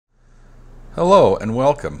Hello and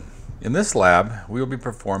welcome. In this lab, we will be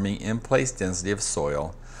performing in-place density of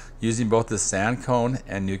soil using both the sand cone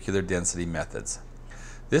and nuclear density methods.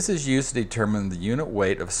 This is used to determine the unit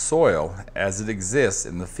weight of soil as it exists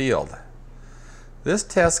in the field. This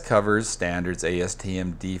test covers standards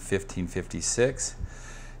ASTM D1556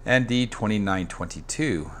 and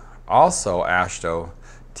D2922, also AASHTO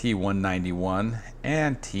T191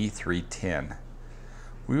 and T310.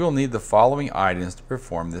 We will need the following items to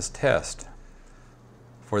perform this test.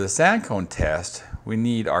 For the sand cone test, we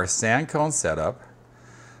need our sand cone setup,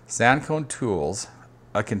 sand cone tools,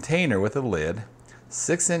 a container with a lid,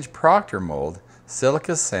 6-inch Proctor mold,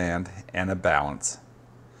 silica sand, and a balance.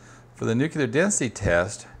 For the nuclear density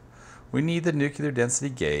test, we need the nuclear density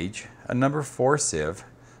gauge, a number 4 sieve,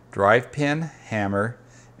 drive pin, hammer,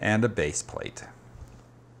 and a base plate.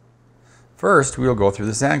 First, we will go through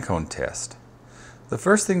the sand cone test. The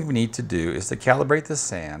first thing we need to do is to calibrate the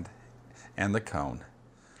sand and the cone.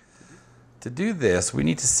 To do this, we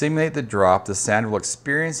need to simulate the drop the sand will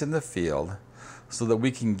experience in the field so that we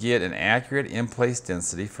can get an accurate in-place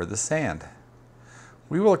density for the sand.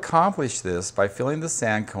 We will accomplish this by filling the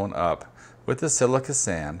sand cone up with the silica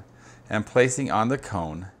sand and placing on the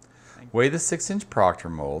cone. Weigh the 6-inch Proctor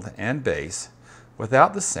mold and base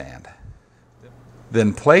without the sand.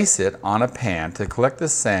 Then place it on a pan to collect the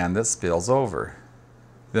sand that spills over.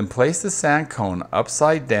 Then place the sand cone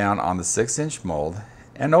upside down on the 6-inch mold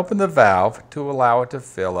and open the valve to allow it to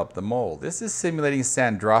fill up the mold. This is simulating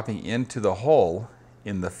sand dropping into the hole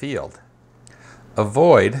in the field.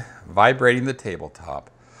 Avoid vibrating the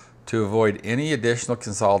tabletop to avoid any additional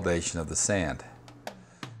consolidation of the sand.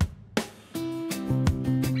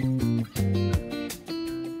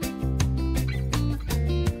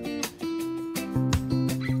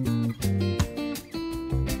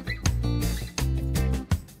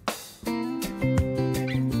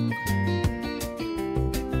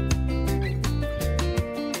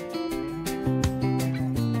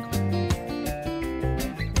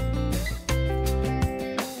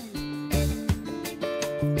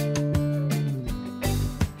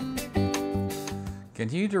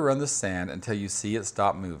 Continue to run the sand until you see it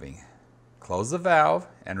stop moving. Close the valve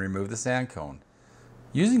and remove the sand cone.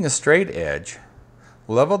 Using a straight edge,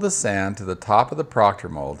 level the sand to the top of the Proctor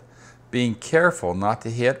mold, being careful not to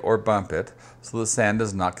hit or bump it so the sand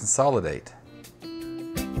does not consolidate.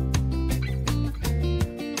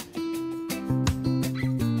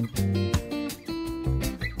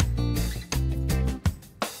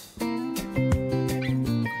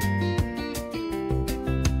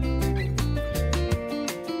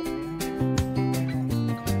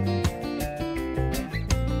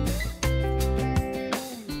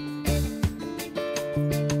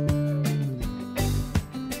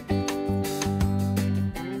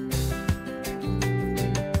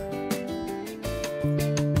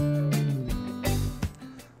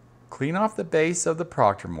 Clean off the base of the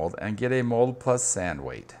Proctor mold and get a mold plus sand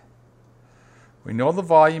weight. We know the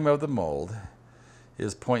volume of the mold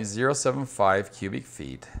is 0.075 cubic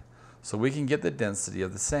feet, so we can get the density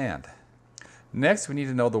of the sand. Next, we need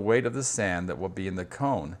to know the weight of the sand that will be in the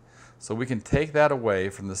cone, so we can take that away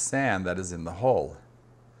from the sand that is in the hole.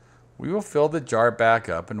 We will fill the jar back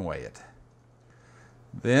up and weigh it.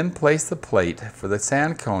 Then place the plate for the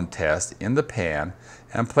sand cone test in the pan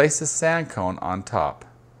and place the sand cone on top.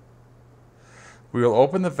 We will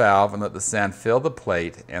open the valve and let the sand fill the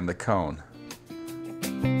plate and the cone.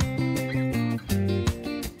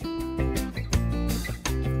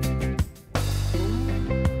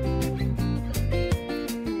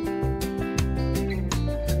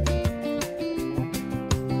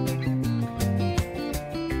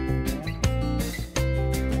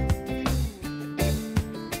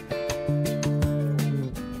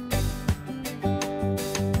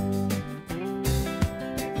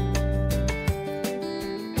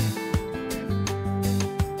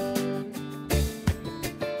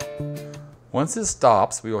 Once it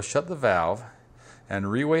stops, we will shut the valve and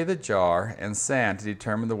reweigh the jar and sand to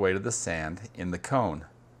determine the weight of the sand in the cone.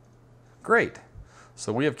 Great!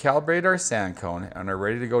 So we have calibrated our sand cone and are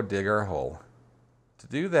ready to go dig our hole. To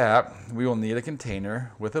do that, we will need a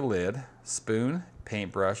container with a lid, spoon,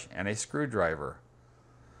 paintbrush, and a screwdriver.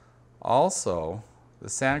 Also, the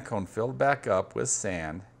sand cone filled back up with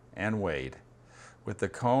sand and weighed, with the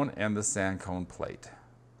cone and the sand cone plate.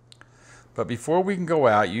 But before we can go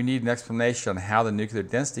out, you need an explanation on how the nuclear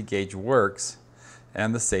density gauge works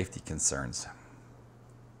and the safety concerns.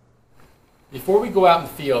 Before we go out in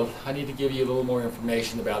the field, I need to give you a little more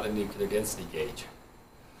information about the nuclear density gauge.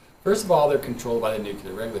 First of all, they're controlled by the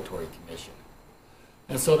Nuclear Regulatory Commission.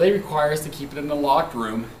 And so they require us to keep it in a locked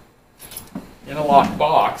room, in a locked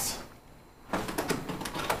box,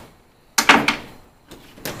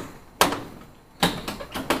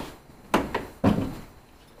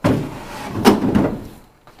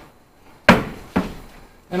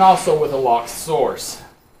 and also with a locked source.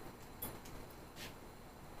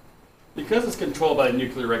 Because it's controlled by the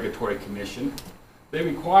Nuclear Regulatory Commission, they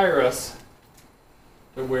require us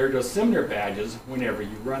to wear dosimeter badges whenever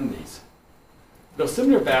you run these. The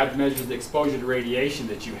dosimeter badge measures the exposure to radiation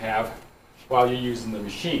that you have while you're using the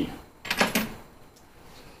machine.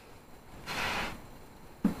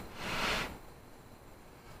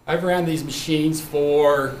 I've ran these machines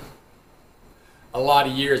for a lot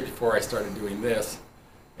of years before I started doing this,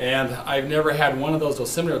 and I've never had one of those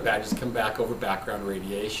dosimeter badges come back over background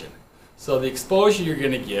radiation. So the exposure you're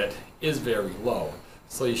going to get is very low.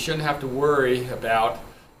 So you shouldn't have to worry about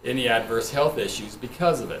any adverse health issues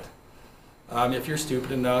because of it. If you're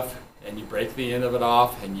stupid enough and you break the end of it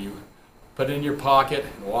off and you put it in your pocket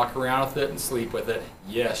and walk around with it and sleep with it,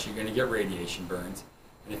 yes, you're going to get radiation burns.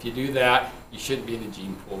 And if you do that, you shouldn't be in a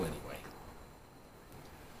gene pool anyway.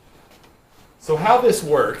 So how this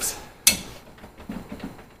works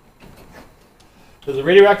is the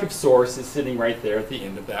radioactive source is sitting right there at the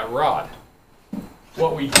end of that rod.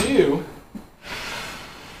 What we do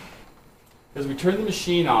is we turn the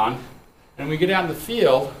machine on, and when we get out in the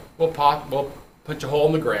field, we'll punch a hole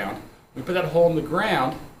in the ground. When we put that hole in the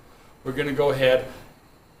ground, we're going to go ahead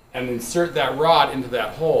and insert that rod into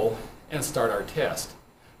that hole and start our test.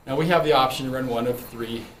 Now we have the option to run one of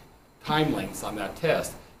 3 time lengths on that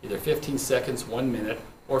test, either 15 seconds, 1 minute,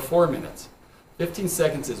 or 4 minutes. 15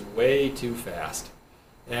 seconds is way too fast,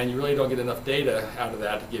 and you really don't get enough data out of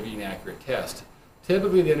that to give you an accurate test.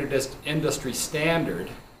 Typically the industry standard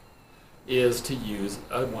is to use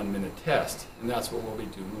a 1-minute test, and that's what we'll be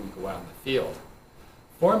doing when we go out in the field.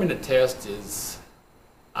 4-minute test is,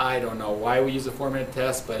 I don't know why we use a 4-minute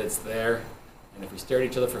test, but it's there, and if we stare at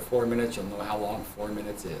each other for 4 minutes, you'll know how long 4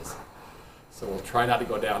 minutes is. So we'll try not to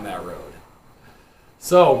go down that road.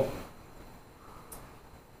 So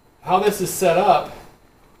how this is set up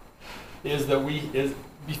is that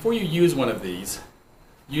before you use one of these,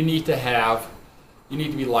 you need to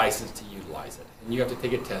be licensed to utilize it, and you have to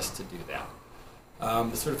take a test to do that.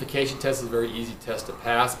 The certification test is a very easy test to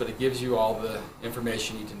pass, but it gives you all the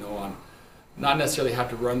information you need to know on not necessarily how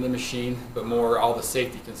to run the machine, but more all the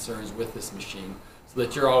safety concerns with this machine, so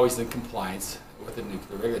that you're always in compliance with the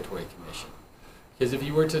Nuclear Regulatory Commission. Because if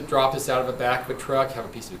you were to drop this out of the back of a truck, have a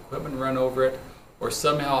piece of equipment run over it, or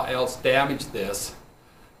somehow else damage this,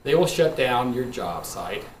 they will shut down your job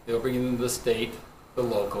site. They'll bring in the state, the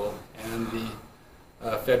local, and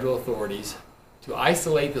the federal authorities to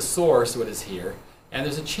isolate the source, what is here, and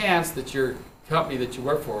there's a chance that your company that you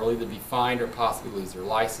work for will either be fined or possibly lose their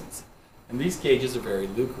license. And these gauges are very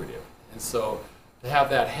lucrative, and so to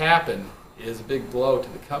have that happen is a big blow to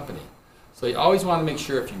the company. So you always want to make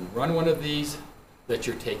sure if you run one of these that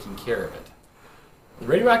you're taking care of it. The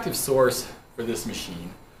radioactive source for this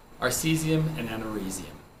machine are cesium and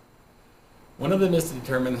anoresium. One of them is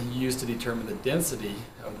used to determine the density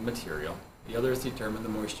of the material. The other is to determine the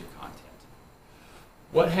moisture content.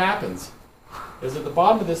 What happens is at the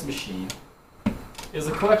bottom of this machine is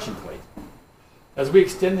a collection plate. As we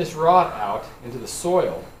extend this rod out into the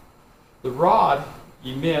soil, the rod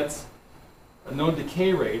emits a known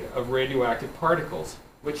decay rate of radioactive particles,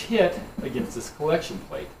 which hit against this collection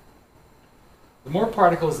plate. The more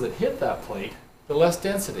particles that hit that plate, the less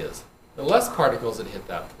dense it is. The less particles that hit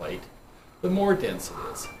that plate, the more dense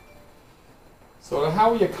it is. So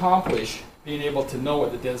how we accomplish being able to know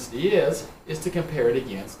what the density is to compare it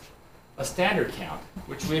against a standard count,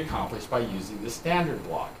 which we accomplish by using the standard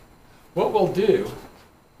block. What we'll do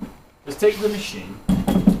is take the machine,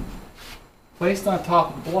 place it on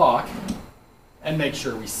top of the block, and make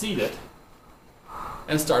sure we seat it,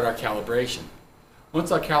 and start our calibration.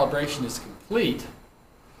 Once our calibration is complete,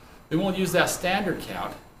 then we'll use that standard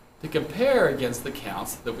count to compare against the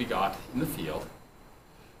counts that we got in the field,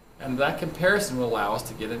 and that comparison will allow us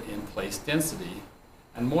to get an in-place density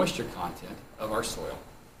and moisture content of our soil.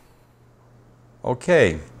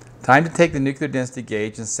 Okay, time to take the nuclear density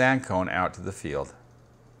gauge and sand cone out to the field.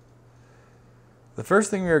 The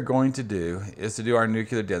first thing we are going to do is to do our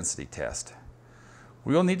nuclear density test.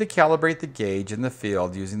 We will need to calibrate the gauge in the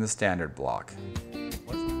field using the standard block.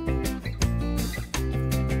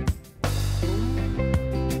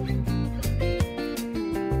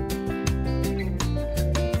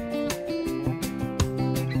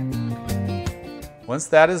 Once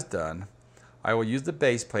that is done, I will use the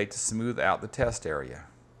base plate to smooth out the test area.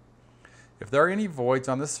 If there are any voids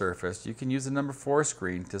on the surface, you can use the number 4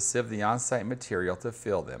 screen to sieve the on-site material to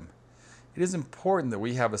fill them. It is important that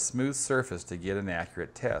we have a smooth surface to get an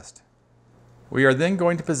accurate test. We are then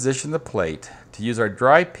going to position the plate to use our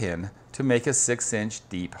dry pin to make a 6-inch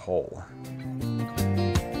deep hole.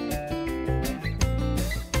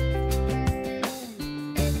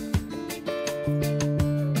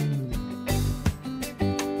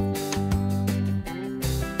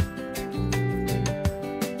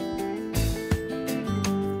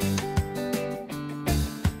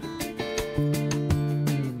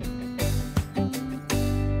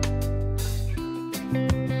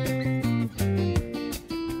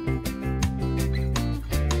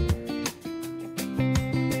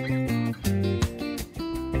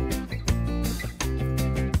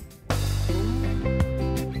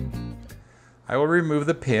 I will remove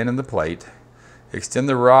the pin and the plate, extend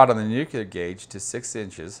the rod on the nuclear gauge to 6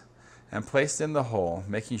 inches, and place it in the hole,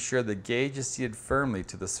 making sure the gauge is seated firmly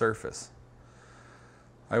to the surface.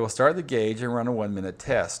 I will start the gauge and run a 1-minute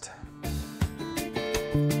test.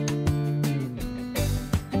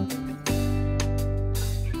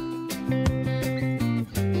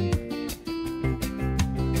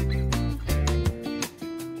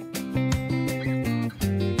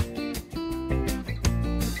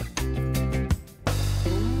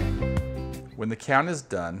 When the count is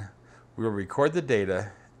done, we will record the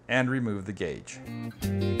data and remove the gauge.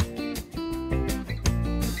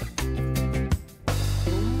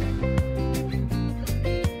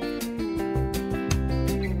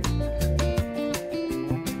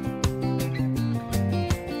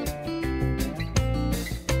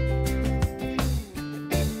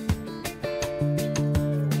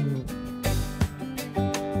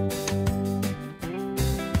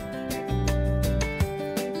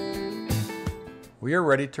 We are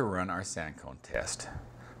ready to run our sand cone test.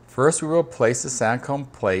 First, we will place the sand cone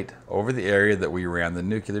plate over the area that we ran the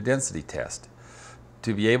nuclear density test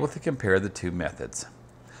to be able to compare the two methods.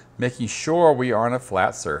 Making sure we are on a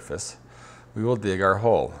flat surface, we will dig our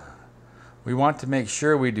hole. We want to make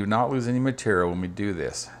sure we do not lose any material when we do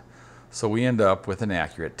this, so we end up with an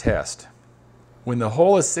accurate test. When the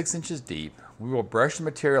hole is 6 inches deep, we will brush the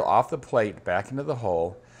material off the plate back into the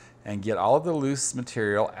hole and get all of the loose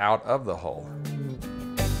material out of the hole.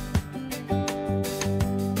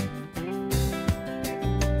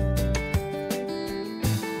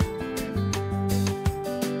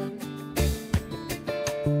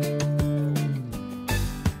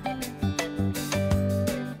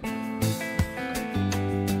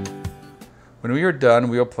 When we are done,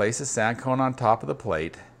 we will place the sand cone on top of the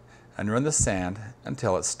plate and run the sand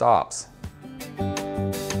until it stops.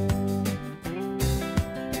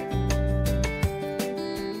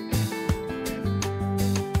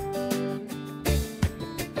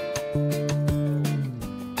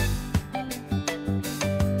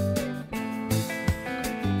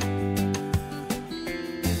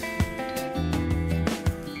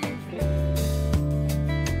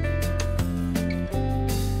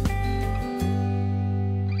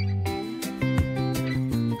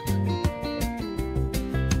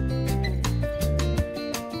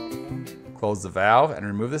 Close the valve and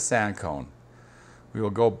remove the sand cone. We will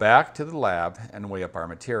go back to the lab and weigh up our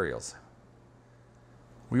materials.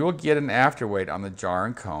 We will get an afterweight on the jar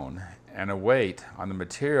and cone and a weight on the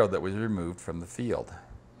material that was removed from the field.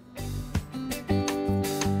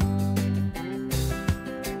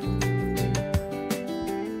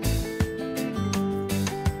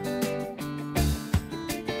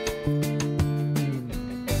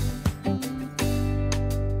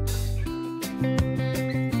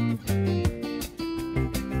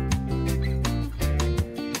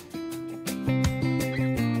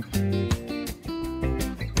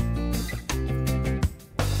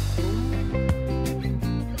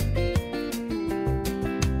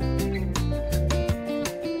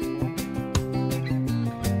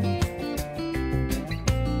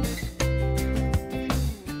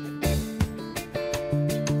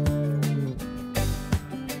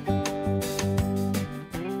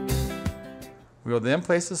 We will then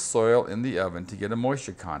place the soil in the oven to get a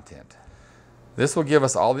moisture content. This will give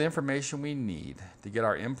us all the information we need to get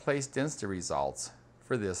our in-place density results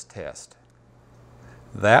for this test.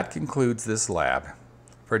 That concludes this lab.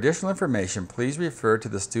 For additional information, please refer to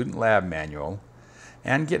the student lab manual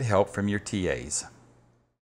and get help from your TAs.